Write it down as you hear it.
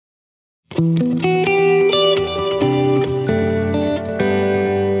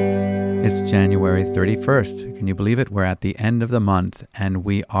It's January 31st. Can you believe it? We're at the end of the month, and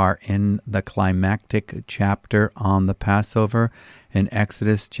we are in the climactic chapter on the Passover in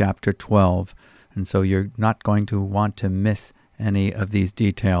Exodus chapter 12. And so you're not going to want to miss any of these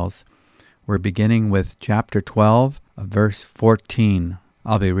details. We're beginning with chapter 12, verse 14.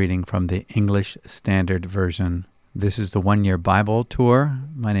 I'll be reading from the English Standard Version. This is the one-year Bible tour.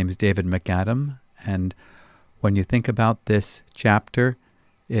 My name is David MacAdam, and when you think about this chapter,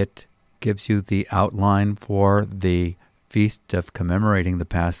 it gives you the outline for the feast of commemorating the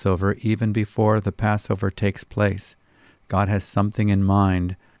Passover even before the Passover takes place. God has something in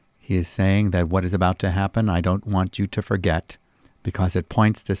mind. He is saying that what is about to happen, I don't want you to forget, because it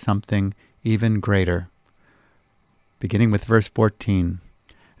points to something even greater. Beginning with verse 14.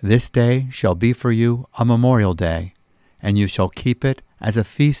 This day shall be for you a memorial day, and you shall keep it as a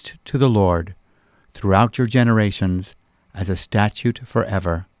feast to the Lord throughout your generations, as a statute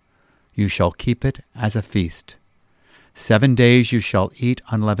forever. You shall keep it as a feast. 7 days you shall eat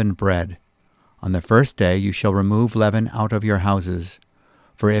unleavened bread. On the first day you shall remove leaven out of your houses.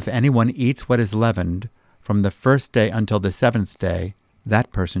 For if anyone eats what is leavened, from the first day until the 7th day,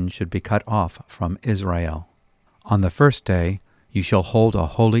 that person should be cut off from Israel. On the first day you shall hold a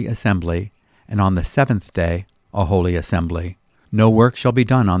holy assembly, and on the 7th day a holy assembly. No work shall be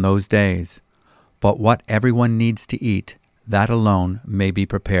done on those days, but what everyone needs to eat, that alone may be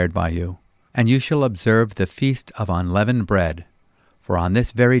prepared by you. And you shall observe the feast of unleavened bread, for on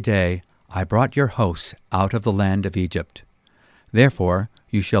this very day I brought your hosts out of the land of Egypt. Therefore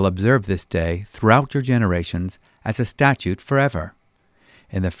you shall observe this day throughout your generations as a statute forever.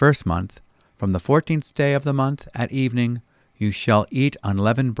 In the first month, from the 14th day of the month at evening, you shall eat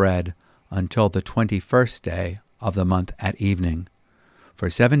unleavened bread until the 21st day of the month at evening. For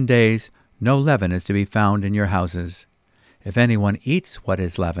 7 days no leaven is to be found in your houses. If anyone eats what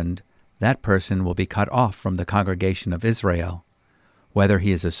is leavened, that person will be cut off from the congregation of Israel, whether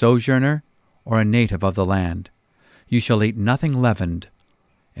he is a sojourner or a native of the land. You shall eat nothing leavened.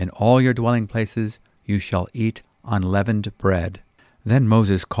 In all your dwelling places you shall eat unleavened bread. Then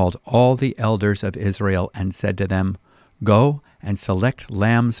Moses called all the elders of Israel and said to them, Go and select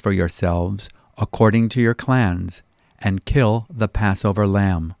lambs for yourselves according to your clans, and kill the Passover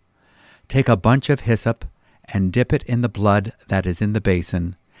lamb. Take a bunch of hyssop, and dip it in the blood that is in the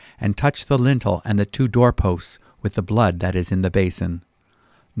basin, and touch the lintel and the 2 doorposts with the blood that is in the basin.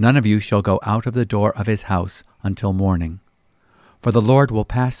 None of you shall go out of the door of his house until morning. For the Lord will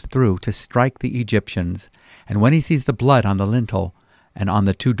pass through to strike the Egyptians, and when he sees the blood on the lintel and on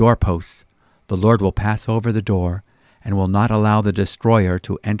the 2 doorposts, the Lord will pass over the door, and will not allow the destroyer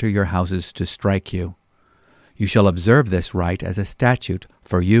to enter your houses to strike you. You shall observe this rite as a statute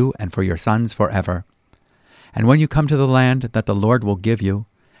for you and for your sons forever. And when you come to the land that the Lord will give you,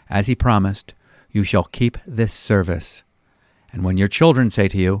 as he promised, you shall keep this service. And when your children say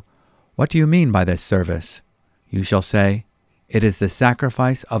to you, What do you mean by this service? You shall say, It is the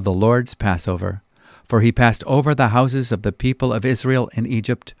sacrifice of the Lord's Passover. For he passed over the houses of the people of Israel in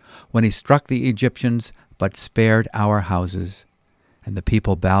Egypt, when he struck the Egyptians, but spared our houses. And the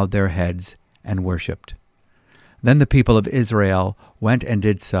people bowed their heads and worshipped. Then the people of Israel went and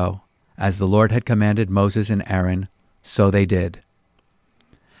did so. As the Lord had commanded Moses and Aaron, so they did.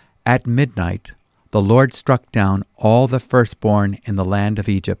 At midnight, the Lord struck down all the firstborn in the land of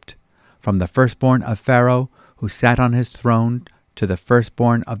Egypt, from the firstborn of Pharaoh, who sat on his throne, to the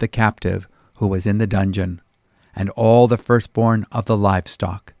firstborn of the captive, who was in the dungeon, and all the firstborn of the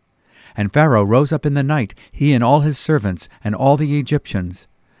livestock. And Pharaoh rose up in the night, he and all his servants, and all the Egyptians.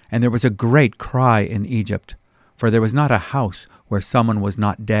 And there was a great cry in Egypt, for there was not a house where someone was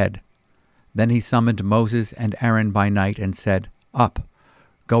not dead. Then he summoned Moses and Aaron by night and said, Up,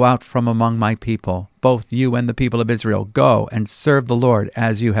 go out from among my people, both you and the people of Israel. Go and serve the Lord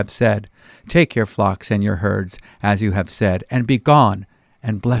as you have said. Take your flocks and your herds as you have said, and be gone,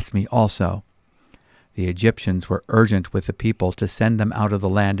 and bless me also. The Egyptians were urgent with the people to send them out of the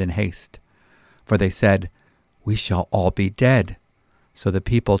land in haste. For they said, We shall all be dead. So the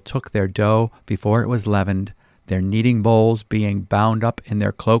people took their dough before it was leavened, their kneading bowls being bound up in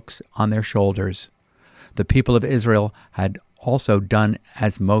their cloaks on their shoulders. The people of Israel had also done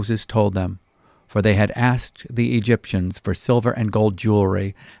as Moses told them, for they had asked the Egyptians for silver and gold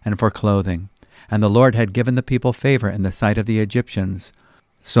jewelry and for clothing, and the Lord had given the people favor in the sight of the Egyptians,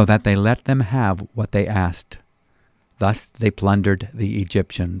 so that they let them have what they asked. Thus they plundered the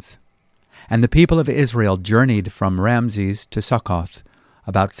Egyptians. And the people of Israel journeyed from Ramses to Succoth,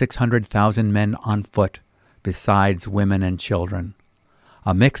 about 600,000 men on foot, besides women and children.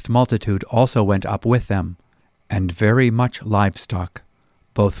 A mixed multitude also went up with them, and very much livestock,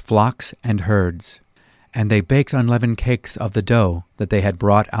 both flocks and herds. And they baked unleavened cakes of the dough that they had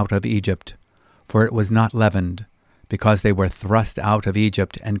brought out of Egypt, for it was not leavened, because they were thrust out of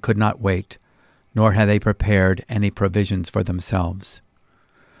Egypt and could not wait, nor had they prepared any provisions for themselves.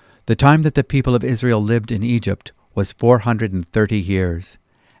 The time that the people of Israel lived in Egypt was 430 years.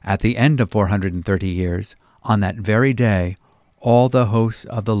 At the end of 430 years, on that very day, all the hosts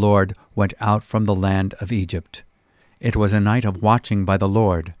of the Lord went out from the land of Egypt. It was a night of watching by the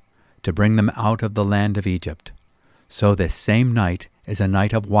Lord, to bring them out of the land of Egypt. So this same night is a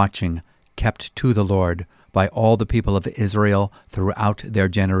night of watching, kept to the Lord by all the people of Israel throughout their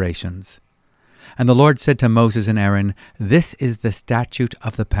generations. And the Lord said to Moses and Aaron, "This is the statute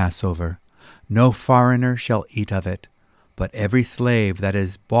of the Passover. No foreigner shall eat of it, but every slave that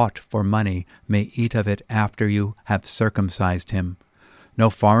is bought for money may eat of it after you have circumcised him. No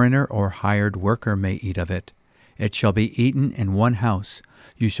foreigner or hired worker may eat of it. It shall be eaten in one house.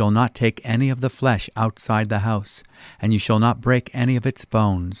 You shall not take any of the flesh outside the house, and you shall not break any of its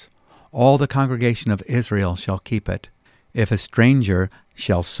bones. All the congregation of Israel shall keep it. If a stranger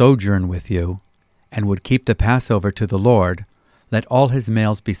shall sojourn with you, and would keep the Passover to the Lord, let all his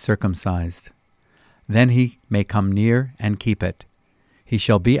males be circumcised. Then he may come near and keep it. He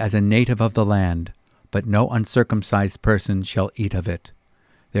shall be as a native of the land, but no uncircumcised person shall eat of it.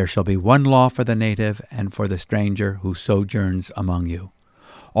 There shall be one law for the native and for the stranger who sojourns among you."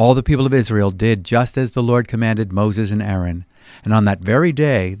 All the people of Israel did just as the Lord commanded Moses and Aaron, and on that very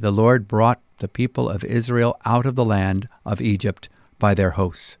day the Lord brought the people of Israel out of the land of Egypt by their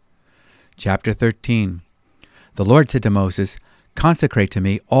hosts. Chapter 13. The Lord said to Moses, "Consecrate to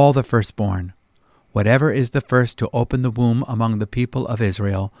me all the firstborn. Whatever is the first to open the womb among the people of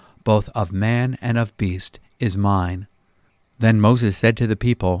Israel, both of man and of beast, is mine." Then Moses said to the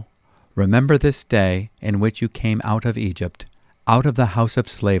people, "Remember this day in which you came out of Egypt, out of the house of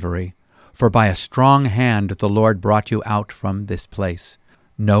slavery, for by a strong hand the Lord brought you out from this place.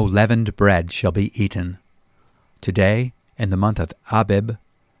 No leavened bread shall be eaten. Today, in the month of Abib,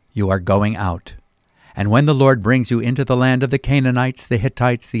 you are going out. And when the Lord brings you into the land of the Canaanites, the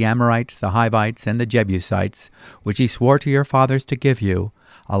Hittites, the Amorites, the Hivites, and the Jebusites, which he swore to your fathers to give you,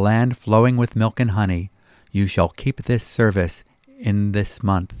 a land flowing with milk and honey, you shall keep this service in this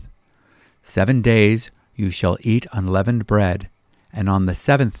month. 7 days you shall eat unleavened bread, and on the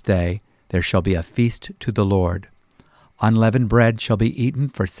 7th day there shall be a feast to the Lord. Unleavened bread shall be eaten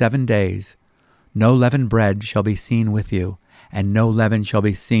for 7 days. No leavened bread shall be seen with you, and no leaven shall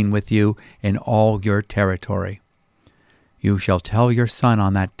be seen with you in all your territory. You shall tell your son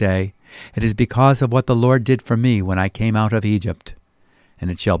on that day, 'It is because of what the Lord did for me when I came out of Egypt.' And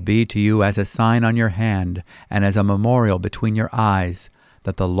it shall be to you as a sign on your hand and as a memorial between your eyes,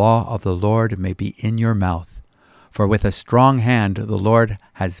 that the law of the Lord may be in your mouth. For with a strong hand the Lord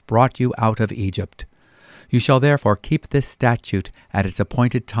has brought you out of Egypt. You shall therefore keep this statute at its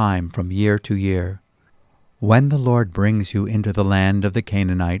appointed time from year to year. When the Lord brings you into the land of the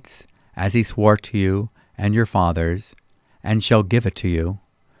Canaanites, as he swore to you and your fathers, and shall give it to you,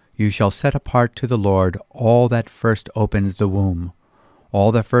 you shall set apart to the Lord all that first opens the womb.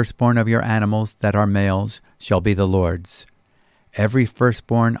 All the firstborn of your animals that are males shall be the Lord's. Every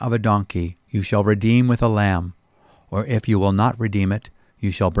firstborn of a donkey you shall redeem with a lamb, or if you will not redeem it,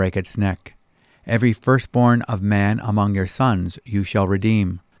 you shall break its neck. Every firstborn of man among your sons you shall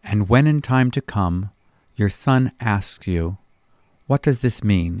redeem. And when in time to come your son asks you, 'What does this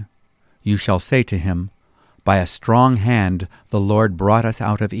mean?' you shall say to him, 'By a strong hand the Lord brought us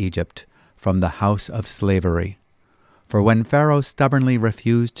out of Egypt, from the house of slavery. For when Pharaoh stubbornly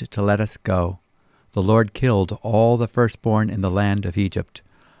refused to let us go, the Lord killed all the firstborn in the land of Egypt,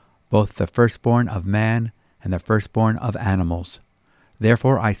 both the firstborn of man and the firstborn of animals.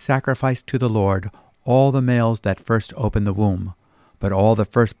 Therefore I sacrifice to the Lord all the males that first open the womb, but all the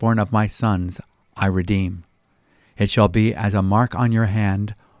firstborn of my sons I redeem. It shall be as a mark on your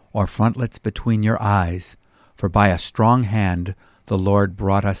hand, or frontlets between your eyes, for by a strong hand the Lord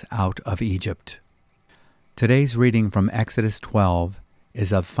brought us out of Egypt." Today's reading from Exodus 12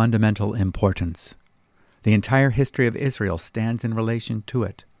 is of fundamental importance. The entire history of Israel stands in relation to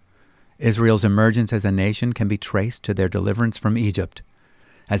it. Israel's emergence as a nation can be traced to their deliverance from Egypt.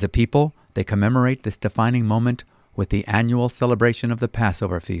 As a people, they commemorate this defining moment with the annual celebration of the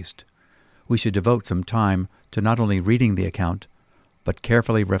Passover feast. We should devote some time to not only reading the account, but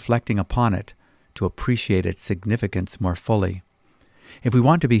carefully reflecting upon it to appreciate its significance more fully. If we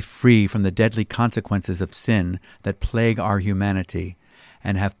want to be free from the deadly consequences of sin that plague our humanity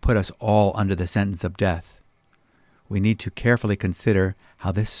and have put us all under the sentence of death, we need to carefully consider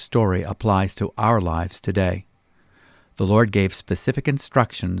how this story applies to our lives today. The Lord gave specific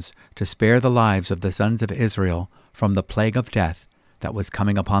instructions to spare the lives of the sons of Israel from the plague of death that was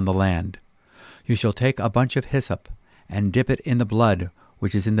coming upon the land. You shall take a bunch of hyssop and dip it in the blood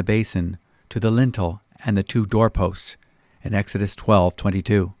which is in the basin to the lintel and the 2 doorposts, in Exodus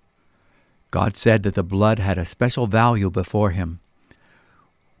 12:22. God said that the blood had a special value before him.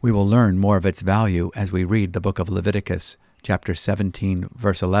 We will learn more of its value as we read the book of Leviticus, chapter 17,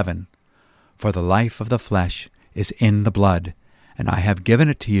 verse 11. For the life of the flesh is in the blood, and I have given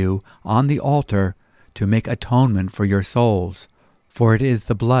it to you on the altar to make atonement for your souls. For it is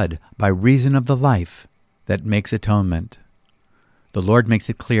the blood, by reason of the life, that makes atonement. The Lord makes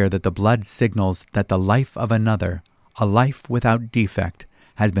it clear that the blood signals that the life of another, a life without defect,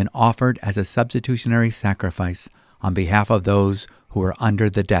 has been offered as a substitutionary sacrifice on behalf of those who are under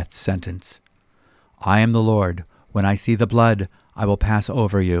the death sentence. I am the Lord. When I see the blood, I will pass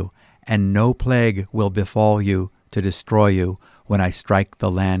over you, and no plague will befall you to destroy you when I strike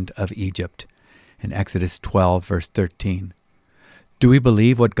the land of Egypt. In Exodus 12, verse 13. Do we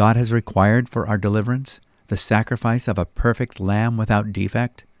believe what God has required for our deliverance, the sacrifice of a perfect lamb without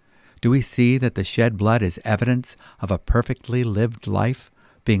defect? Do we see that the shed blood is evidence of a perfectly lived life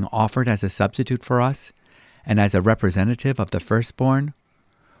being offered as a substitute for us, and as a representative of the firstborn?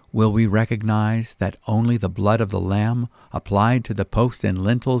 Will we recognize that only the blood of the Lamb applied to the posts and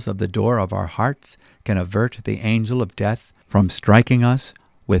lintels of the door of our hearts can avert the angel of death from striking us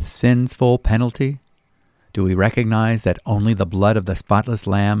with sin's full penalty? Do we recognize that only the blood of the spotless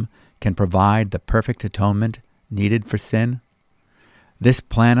Lamb can provide the perfect atonement needed for sin? This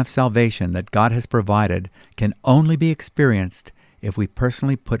plan of salvation that God has provided can only be experienced if we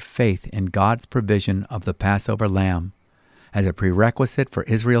personally put faith in God's provision of the Passover lamb. As a prerequisite for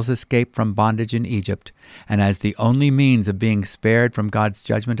Israel's escape from bondage in Egypt, and as the only means of being spared from God's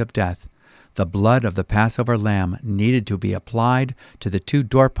judgment of death, the blood of the Passover lamb needed to be applied to the 2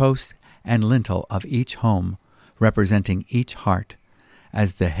 doorposts and lintel of each home, representing each heart.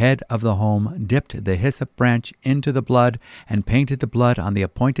 As the head of the home dipped the hyssop branch into the blood and painted the blood on the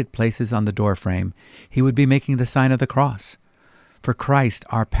appointed places on the doorframe, he would be making the sign of the cross. For Christ,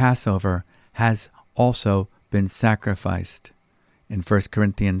 our Passover, has also been sacrificed. In 1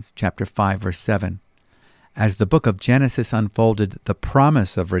 Corinthians chapter 5, verse 7. As the book of Genesis unfolded the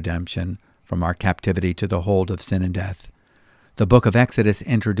promise of redemption from our captivity to the hold of sin and death, the book of Exodus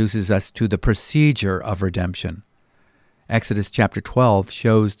introduces us to the procedure of redemption. Exodus chapter 12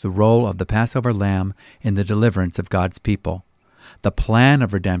 shows the role of the Passover lamb in the deliverance of God's people. The plan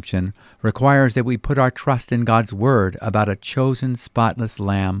of redemption requires that we put our trust in God's word about a chosen spotless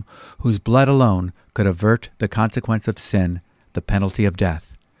lamb whose blood alone could avert the consequence of sin, the penalty of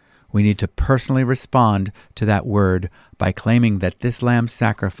death. We need to personally respond to that word by claiming that this lamb's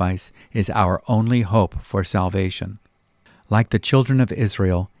sacrifice is our only hope for salvation. Like the children of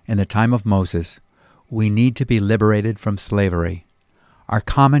Israel in the time of Moses, we need to be liberated from slavery. Our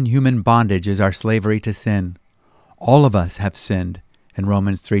common human bondage is our slavery to sin. All of us have sinned, in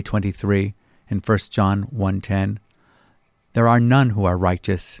Romans 3:23, in 1 John 1:10. There are none who are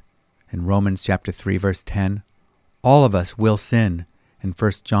righteous, in Romans chapter 3, verse 10. All of us will sin, in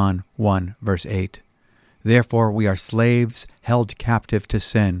 1 John 1, verse 8. Therefore we are slaves held captive to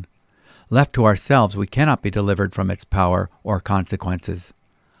sin. Left to ourselves, we cannot be delivered from its power or consequences.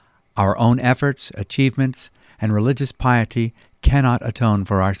 Our own efforts, achievements, and religious piety cannot atone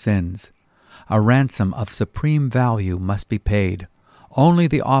for our sins. A ransom of supreme value must be paid. Only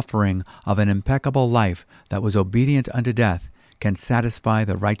the offering of an impeccable life that was obedient unto death can satisfy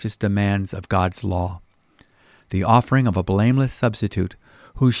the righteous demands of God's law. The offering of a blameless substitute,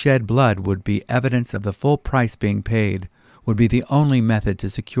 whose shed blood would be evidence of the full price being paid, would be the only method to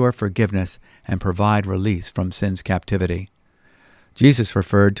secure forgiveness and provide release from sin's captivity. Jesus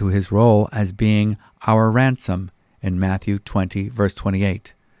referred to his role as being our ransom in Matthew 20, verse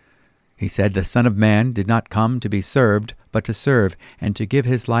 28. He said, "The Son of Man did not come to be served, but to serve, and to give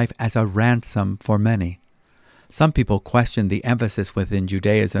his life as a ransom for many." Some people question the emphasis within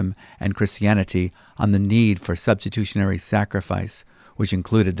Judaism and Christianity on the need for substitutionary sacrifice, which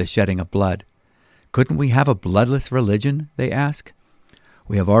included the shedding of blood. Couldn't we have a bloodless religion, they ask?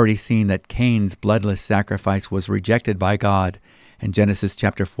 We have already seen that Cain's bloodless sacrifice was rejected by God in Genesis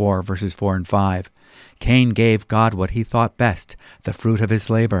chapter 4, verses 4 and 5. Cain gave God what he thought best, the fruit of his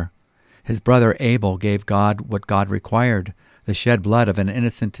labor. His brother Abel gave God what God required, the shed blood of an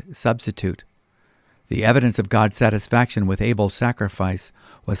innocent substitute. The evidence of God's satisfaction with Abel's sacrifice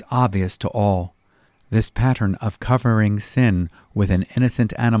was obvious to all. This pattern of covering sin with an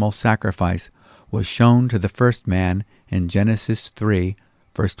innocent animal sacrifice was shown to the first man in Genesis 3,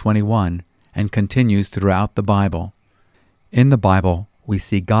 verse 21, and continues throughout the Bible. In the Bible, we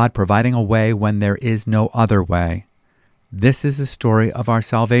see God providing a way when there is no other way. This is the story of our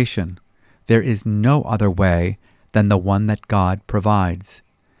salvation. There is no other way than the one that God provides.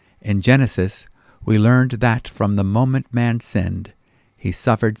 In Genesis, we learned that from the moment man sinned, he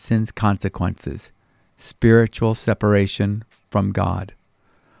suffered sin's consequences, spiritual separation from God.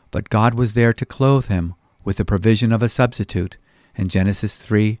 But God was there to clothe him with the provision of a substitute in Genesis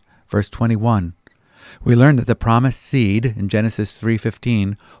 3, verse 21. We learned that the promised seed in Genesis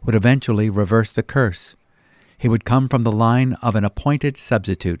 3:15 would eventually reverse the curse. He would come from the line of an appointed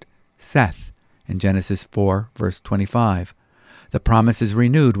substitute, Seth, in Genesis 4, verse 25. The promise is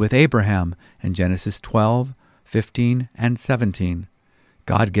renewed with Abraham in Genesis 12, 15, and 17.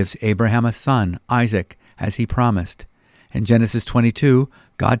 God gives Abraham a son, Isaac, as he promised. In Genesis 22,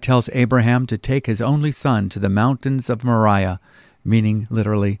 God tells Abraham to take his only son to the mountains of Moriah, meaning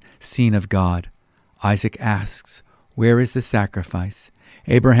literally, seen of God. Isaac asks, "Where is the sacrifice?"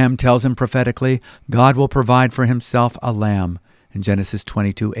 Abraham tells him prophetically, God will provide for himself a lamb, in Genesis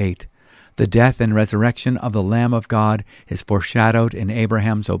 22:8. The death and resurrection of the Lamb of God is foreshadowed in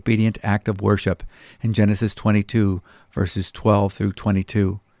Abraham's obedient act of worship in Genesis 22, verses 12 through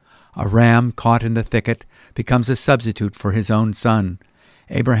 22. A ram caught in the thicket becomes a substitute for his own son.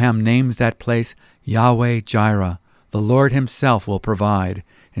 Abraham names that place Yahweh Jireh. The Lord himself will provide,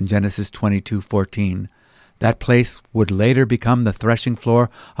 in Genesis 22:14. That place would later become the threshing floor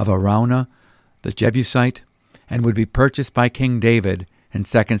of Araunah, the Jebusite, and would be purchased by King David in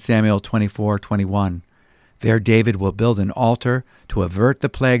 2 Samuel 24:21. There David will build an altar to avert the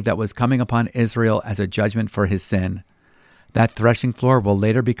plague that was coming upon Israel as a judgment for his sin. That threshing floor will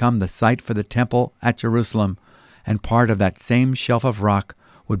later become the site for the temple at Jerusalem, and part of that same shelf of rock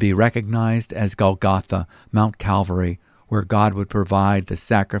would be recognized as Golgotha, Mount Calvary, where God would provide the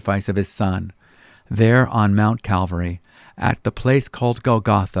sacrifice of his Son. There on Mount Calvary, at the place called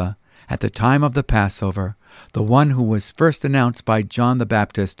Golgotha, at the time of the Passover, the one who was first announced by John the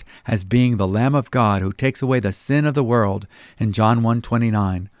Baptist as being the Lamb of God who takes away the sin of the world in John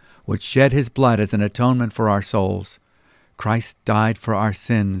 1:29, would shed his blood as an atonement for our souls. Christ died for our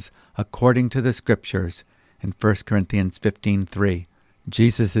sins according to the Scriptures in 1 Corinthians 15:3.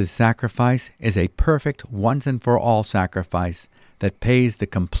 Jesus' sacrifice is a perfect once-and-for-all sacrifice that pays the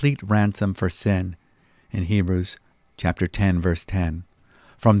complete ransom for sin in Hebrews chapter 10, verse 10.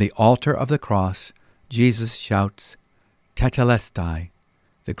 From the altar of the cross, Jesus shouts, "Tetelestai,"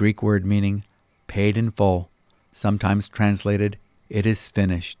 the Greek word meaning paid in full, sometimes translated, "it is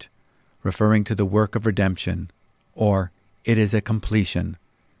finished," referring to the work of redemption, or "it is a completion,"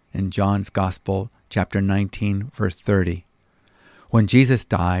 in John's Gospel, chapter 19, verse 30. When Jesus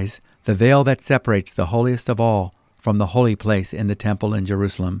dies, the veil that separates the holiest of all from the holy place in the temple in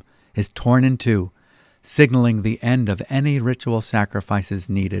Jerusalem is torn in two, signaling the end of any ritual sacrifices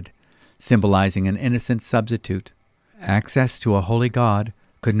needed, symbolizing an innocent substitute. Access to a holy God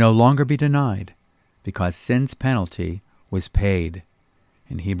could no longer be denied because sin's penalty was paid.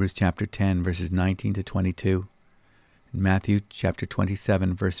 In Hebrews chapter 10, verses 19 to 22. In Matthew chapter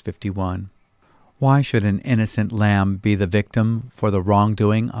 27, verse 51. Why should an innocent lamb be the victim for the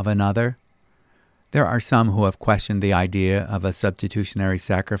wrongdoing of another? There are some who have questioned the idea of a substitutionary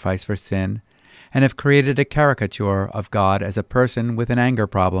sacrifice for sin and have created a caricature of God as a person with an anger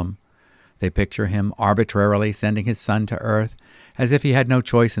problem. They picture him arbitrarily sending his son to earth as if he had no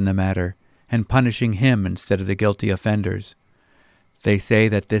choice in the matter and punishing him instead of the guilty offenders. They say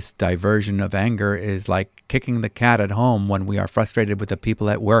that this diversion of anger is like kicking the cat at home when we are frustrated with the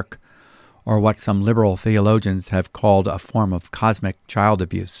people at work, or what some liberal theologians have called a form of cosmic child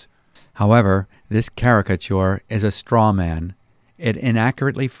abuse. However, this caricature is a straw man. It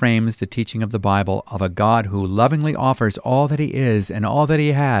inaccurately frames the teaching of the Bible of a God who lovingly offers all that he is and all that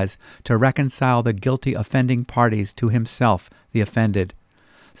he has to reconcile the guilty offending parties to himself, the offended.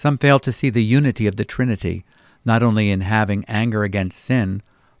 Some fail to see the unity of the Trinity, not only in having anger against sin,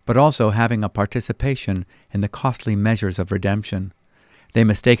 but also having a participation in the costly measures of redemption. They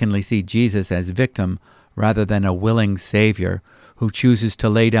mistakenly see Jesus as victim rather than a willing Savior who chooses to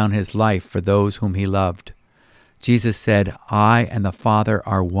lay down his life for those whom he loved. Jesus said, "I and the Father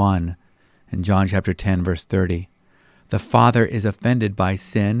are one," in John chapter 10, verse 30. The Father is offended by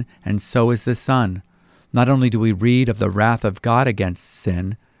sin, and so is the Son. Not only do we read of the wrath of God against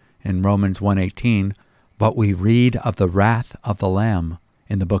sin in Romans 1:18, but we read of the wrath of the Lamb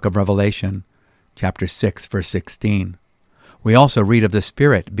in the book of Revelation, chapter 6, verse 16. We also read of the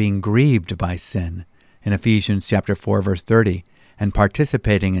Spirit being grieved by sin in Ephesians chapter 4, verse 30, and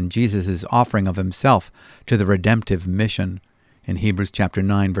participating in Jesus' offering of himself to the redemptive mission in Hebrews chapter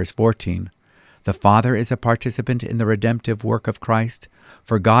 9, verse 14. The Father is a participant in the redemptive work of Christ,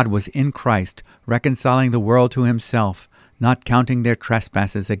 for God was in Christ, reconciling the world to himself, not counting their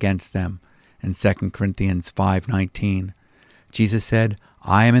trespasses against them, in 2 Corinthians 5:19. Jesus said,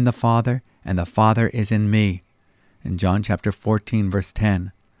 I am in the Father, and the Father is in me, in John chapter 14, verse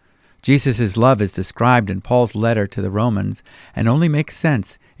 10. Jesus' love is described in Paul's letter to the Romans and only makes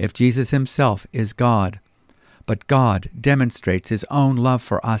sense if Jesus himself is God. But God demonstrates his own love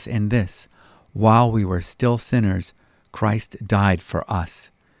for us in this: while we were still sinners, Christ died for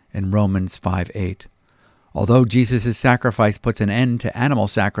us, in Romans 5:8. Although Jesus' sacrifice puts an end to animal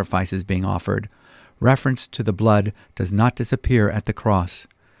sacrifices being offered, reference to the blood does not disappear at the cross.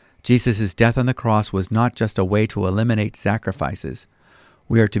 Jesus' death on the cross was not just a way to eliminate sacrifices.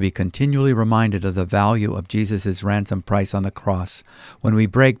 We are to be continually reminded of the value of Jesus' ransom price on the cross when we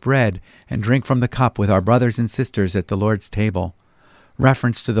break bread and drink from the cup with our brothers and sisters at the Lord's table.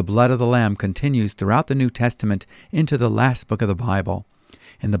 Reference to the blood of the Lamb continues throughout the New Testament into the last book of the Bible.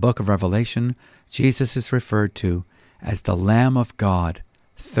 In the book of Revelation, Jesus is referred to as the Lamb of God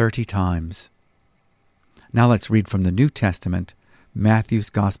 30 times. Now let's read from the New Testament, Matthew's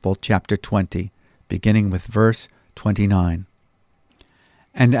Gospel, chapter 20, beginning with verse 29.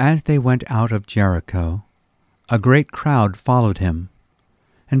 And as they went out of Jericho, a great crowd followed him.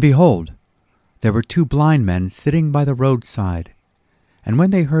 And behold, there were 2 blind men sitting by the roadside. And when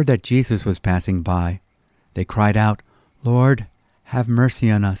they heard that Jesus was passing by, they cried out, Lord, have mercy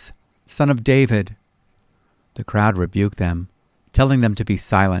on us, Son of David. The crowd rebuked them, telling them to be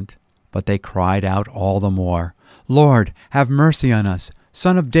silent, but they cried out all the more, Lord, have mercy on us,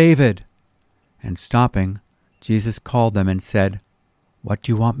 Son of David. And stopping, Jesus called them and said, What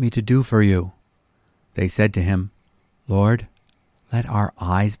do you want me to do for you? They said to him, Lord, let our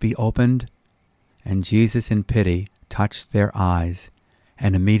eyes be opened. And Jesus in pity touched their eyes,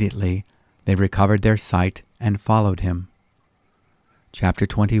 and immediately they recovered their sight and followed him. Chapter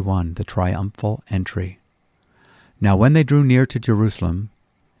 21, the Triumphal Entry. Now when they drew near to Jerusalem,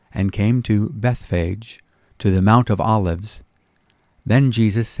 and came to Bethphage, to the Mount of Olives, then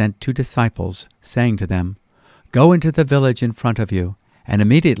Jesus sent 2 disciples, saying to them, Go into the village in front of you, and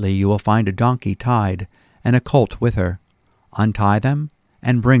immediately you will find a donkey tied, and a colt with her. Untie them,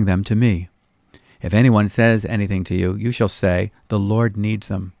 and bring them to me. If anyone says anything to you, you shall say, The Lord needs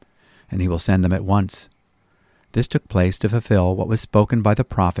them, and he will send them at once. This took place to fulfill what was spoken by the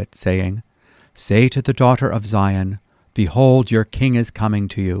prophet, saying, Say to the daughter of Zion, Behold, your king is coming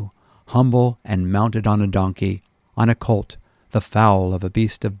to you, humble and mounted on a donkey, on a colt, the foal of a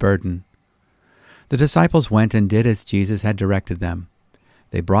beast of burden. The disciples went and did as Jesus had directed them.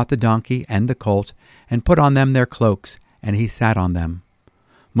 They brought the donkey and the colt, and put on them their cloaks, and he sat on them.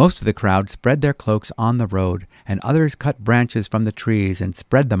 Most of the crowd spread their cloaks on the road, and others cut branches from the trees and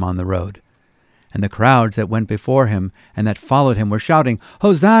spread them on the road. And the crowds that went before him and that followed him were shouting,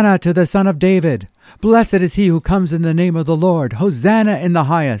 Hosanna to the Son of David! Blessed is he who comes in the name of the Lord! Hosanna in the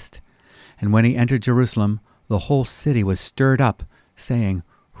highest! And when he entered Jerusalem, the whole city was stirred up, saying,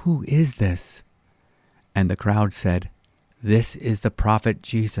 Who is this? And the crowd said, This is the prophet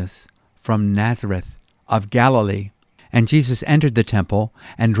Jesus, from Nazareth of Galilee. And Jesus entered the temple,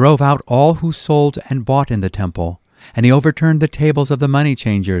 and drove out all who sold and bought in the temple. And he overturned the tables of the money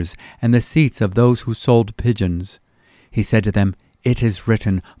changers, and the seats of those who sold pigeons. He said to them, It is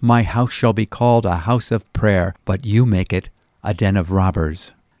written, My house shall be called a house of prayer, but you make it a den of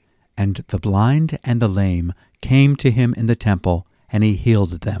robbers. And the blind and the lame came to him in the temple, and he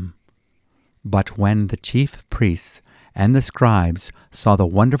healed them. But when the chief priests and the scribes saw the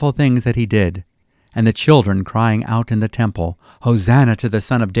wonderful things that he did, and the children crying out in the temple, Hosanna to the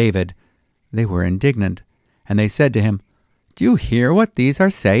Son of David, they were indignant. And they said to him, Do you hear what these are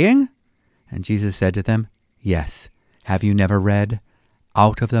saying? And Jesus said to them, Yes. Have you never read,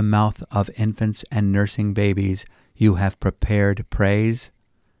 Out of the mouth of infants and nursing babies you have prepared praise?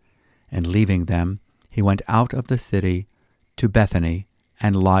 And leaving them, he went out of the city to Bethany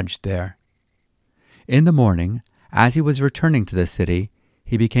and lodged there. In the morning, as he was returning to the city,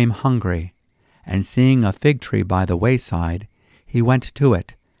 he became hungry, and seeing a fig tree by the wayside, he went to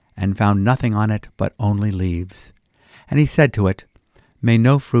it, and found nothing on it but only leaves. And he said to it, May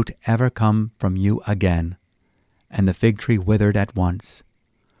no fruit ever come from you again. And the fig tree withered at once.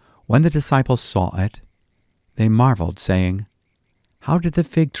 When the disciples saw it, they marveled, saying, How did the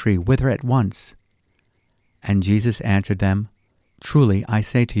fig tree wither at once? And Jesus answered them, Truly I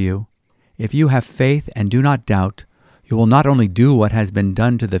say to you, if you have faith and do not doubt, you will not only do what has been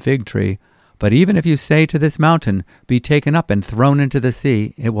done to the fig tree, But even if you say to this mountain, 'Be taken up and thrown into the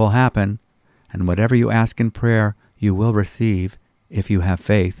sea,' it will happen. And whatever you ask in prayer, you will receive, if you have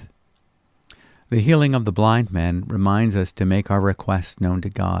faith." The healing of the blind men reminds us to make our requests known to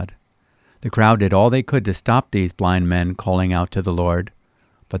God. The crowd did all they could to stop these blind men calling out to the Lord,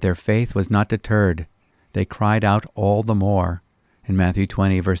 but their faith was not deterred. They cried out all the more. In Matthew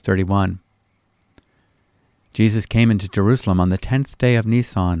 20, verse 31. Jesus came into Jerusalem on the 10th day of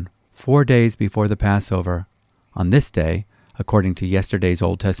Nisan, 4 days before the Passover. On this day, according to yesterday's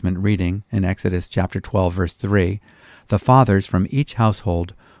Old Testament reading in Exodus chapter 12, verse 3, the fathers from each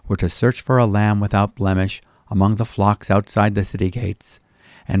household were to search for a lamb without blemish among the flocks outside the city gates,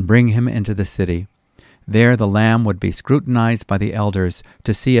 and bring him into the city. There the lamb would be scrutinized by the elders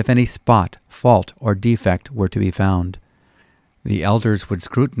to see if any spot, fault, or defect were to be found. The elders would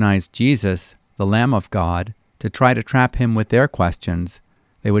scrutinize Jesus, the Lamb of God, to try to trap him with their questions.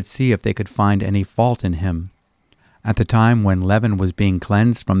 They would see if they could find any fault in him. At the time when leaven was being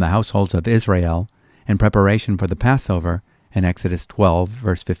cleansed from the households of Israel, in preparation for the Passover, in Exodus 12,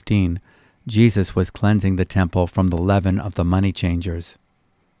 verse 15, Jesus was cleansing the temple from the leaven of the money changers.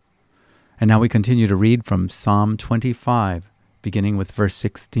 And now we continue to read from Psalm 25, beginning with verse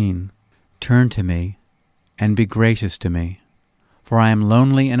 16. "Turn to me, and be gracious to me, for I am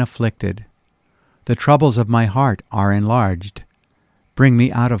lonely and afflicted. The troubles of my heart are enlarged. Bring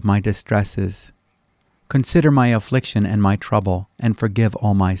me out of my distresses. Consider my affliction and my trouble, and forgive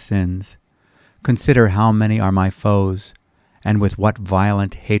all my sins. Consider how many are my foes, and with what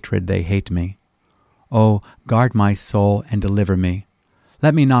violent hatred they hate me. O, guard my soul and deliver me.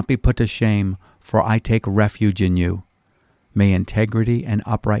 Let me not be put to shame, for I take refuge in you. May integrity and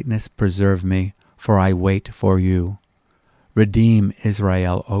uprightness preserve me, for I wait for you. Redeem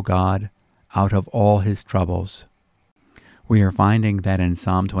Israel, O God, out of all his troubles." We are finding that in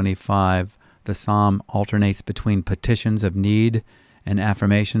Psalm 25, the psalm alternates between petitions of need and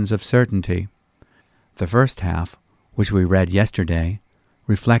affirmations of certainty. The first half, which we read yesterday,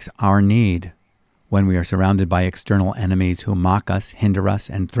 reflects our need when we are surrounded by external enemies who mock us, hinder us,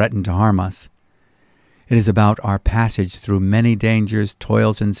 and threaten to harm us. It is about our passage through many dangers,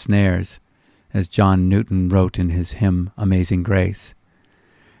 toils, and snares, as John Newton wrote in his hymn, Amazing Grace.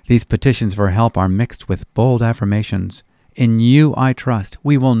 These petitions for help are mixed with bold affirmations. "In you I trust.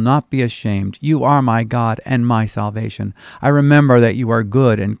 We will not be ashamed. You are my God and my salvation. I remember that you are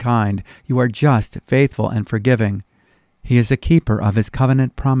good and kind. You are just, faithful, and forgiving. He is a keeper of his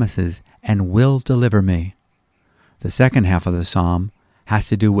covenant promises and will deliver me." The second half of the psalm has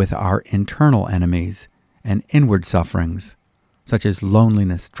to do with our internal enemies and inward sufferings, such as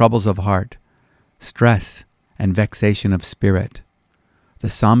loneliness, troubles of heart, stress, and vexation of spirit. The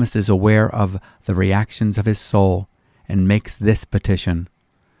psalmist is aware of the reactions of his soul and makes this petition: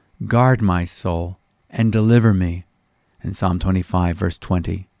 "Guard my soul and deliver me," in Psalm 25, verse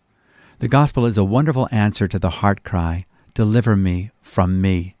 20. The gospel is a wonderful answer to the heart cry, "Deliver me from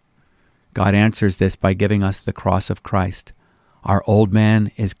me." God answers this by giving us the cross of Christ. Our old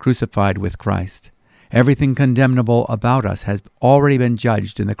man is crucified with Christ. Everything condemnable about us has already been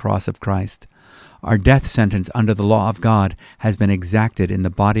judged in the cross of Christ. Our death sentence under the law of God has been exacted in the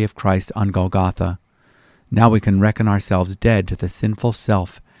body of Christ on Golgotha. Now we can reckon ourselves dead to the sinful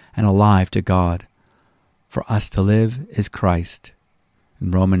self and alive to God. For us to live is Christ.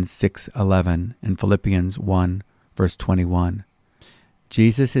 In Romans 6:11 and Philippians 1, verse 21.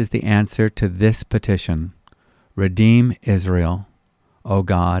 Jesus is the answer to this petition: "Redeem Israel, O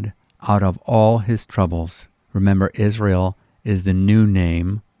God, out of all his troubles." Remember, Israel is the new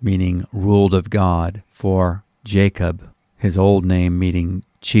name, meaning ruled of God, for Jacob, his old name meaning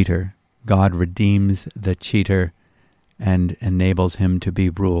cheater. God redeems the cheater and enables him to be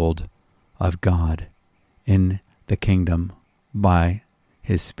ruled of God in the kingdom by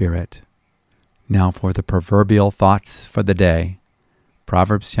his Spirit. Now for the proverbial thoughts for the day.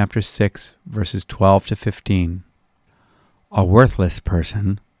 Proverbs chapter 6, verses 12 to 15. "A worthless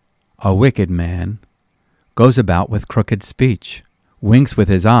person, a wicked man, goes about with crooked speech, winks with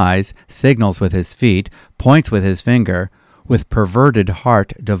his eyes, signals with his feet, points with his finger, with perverted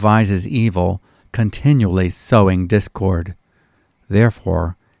heart devises evil, continually sowing discord.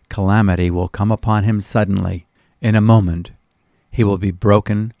 Therefore calamity will come upon him suddenly. In a moment he will be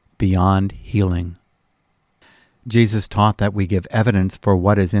broken beyond healing." Jesus taught that we give evidence for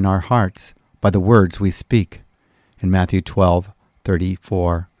what is in our hearts by the words we speak. In Matthew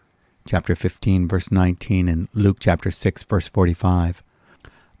 12:34, chapter 15, verse 19, and Luke chapter 6, verse 45.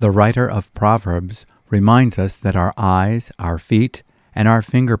 The writer of Proverbs reminds us that our eyes, our feet, and our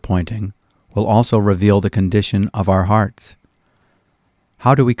finger pointing will also reveal the condition of our hearts.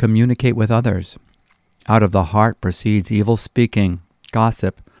 How do we communicate with others? Out of the heart proceeds evil speaking,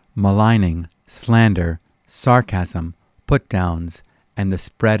 gossip, maligning, slander, sarcasm, put-downs, and the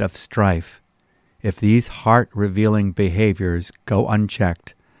spread of strife. If these heart-revealing behaviors go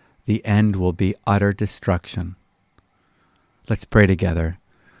unchecked, the end will be utter destruction. Let's pray together.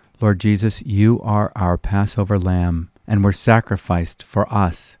 Lord Jesus, you are our Passover lamb, and were sacrificed for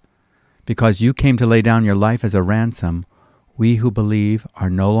us. Because you came to lay down your life as a ransom, we who believe are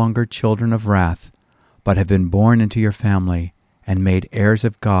no longer children of wrath, but have been born into your family and made heirs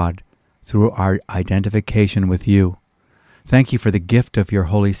of God through our identification with you. Thank you for the gift of your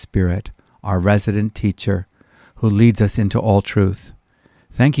Holy Spirit, our resident teacher, who leads us into all truth.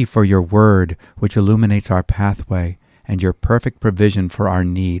 Thank you for your word, which illuminates our pathway, and your perfect provision for our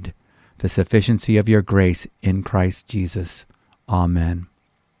need, the sufficiency of your grace in Christ Jesus. Amen.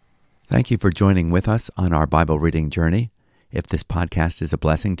 Thank you for joining with us on our Bible reading journey. If this podcast is a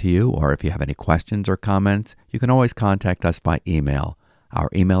blessing to you, or if you have any questions or comments, you can always contact us by email. Our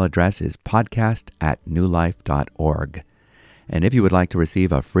email address is podcast@newlife.org. And if you would like to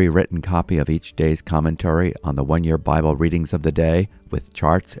receive a free written copy of each day's commentary on the one-year Bible readings of the day with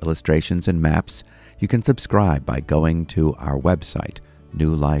charts, illustrations, and maps, you can subscribe by going to our website,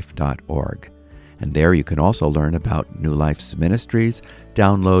 newlife.org. And there you can also learn about New Life's ministries,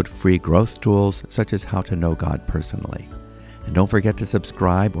 download free growth tools such as how to know God personally. And don't forget to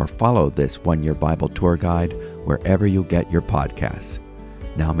subscribe or follow this one-year Bible tour guide wherever you get your podcasts.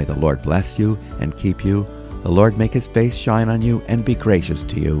 Now may the Lord bless you and keep you. The Lord make his face shine on you and be gracious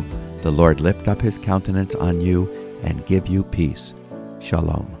to you. The Lord lift up his countenance on you and give you peace.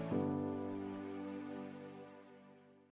 Shalom.